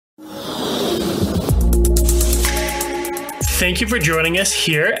Thank you for joining us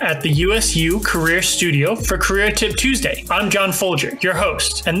here at the USU Career Studio for Career Tip Tuesday. I'm John Folger, your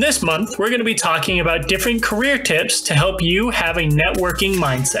host, and this month we're going to be talking about different career tips to help you have a networking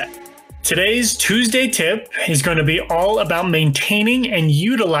mindset. Today's Tuesday tip is going to be all about maintaining and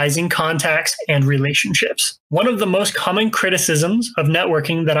utilizing contacts and relationships. One of the most common criticisms of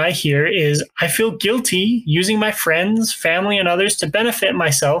networking that I hear is I feel guilty using my friends, family, and others to benefit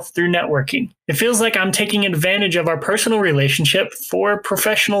myself through networking. It feels like I'm taking advantage of our personal relationship for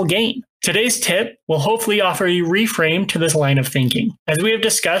professional gain. Today's tip will hopefully offer a reframe to this line of thinking. As we have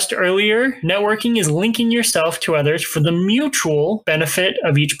discussed earlier, networking is linking yourself to others for the mutual benefit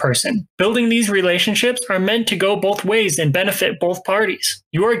of each person. Building these relationships are meant to go both ways and benefit both parties.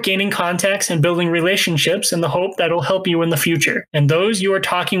 You are gaining contacts and building relationships in the hope that will help you in the future, and those you are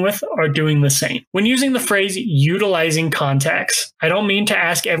talking with are doing the same. When using the phrase utilizing contacts, I don't mean to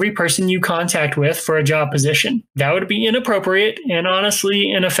ask every person you contact with for a job position. That would be inappropriate and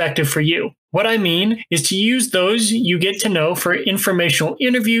honestly ineffective for you. What I mean is to use those you get to know for informational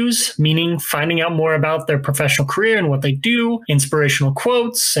interviews, meaning finding out more about their professional career and what they do, inspirational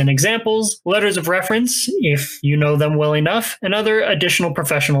quotes and examples, letters of reference if you know them well enough, and other additional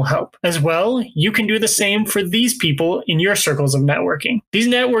professional help. As well, you can do the same for these people in your circles of networking. These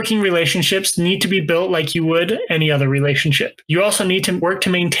networking relationships need to be built like you would any other relationship. You also need to work to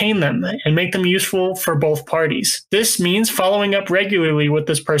maintain them and make them useful for both parties. This means following up regularly with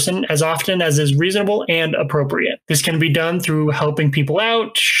this person as often as is reasonable and appropriate. This can be done through helping people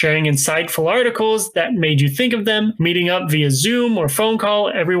out, sharing insightful articles that made you think of them, meeting up via Zoom or phone call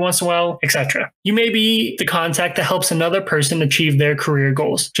every once in a while, etc. You may be the contact that helps another person achieve their career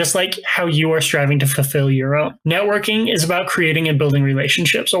goals, just like how you are striving to fulfill your own. Networking is about creating and building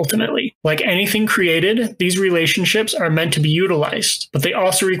relationships ultimately. Like anything created, these relationships are meant to be utilized, but they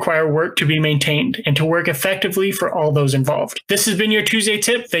also require work to be maintained and to work effectively for all those involved. This has been your Tuesday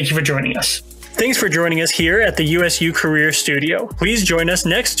tip. Thank you for joining us. Thanks for joining us here at the USU Career Studio. Please join us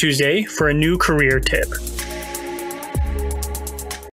next Tuesday for a new career tip.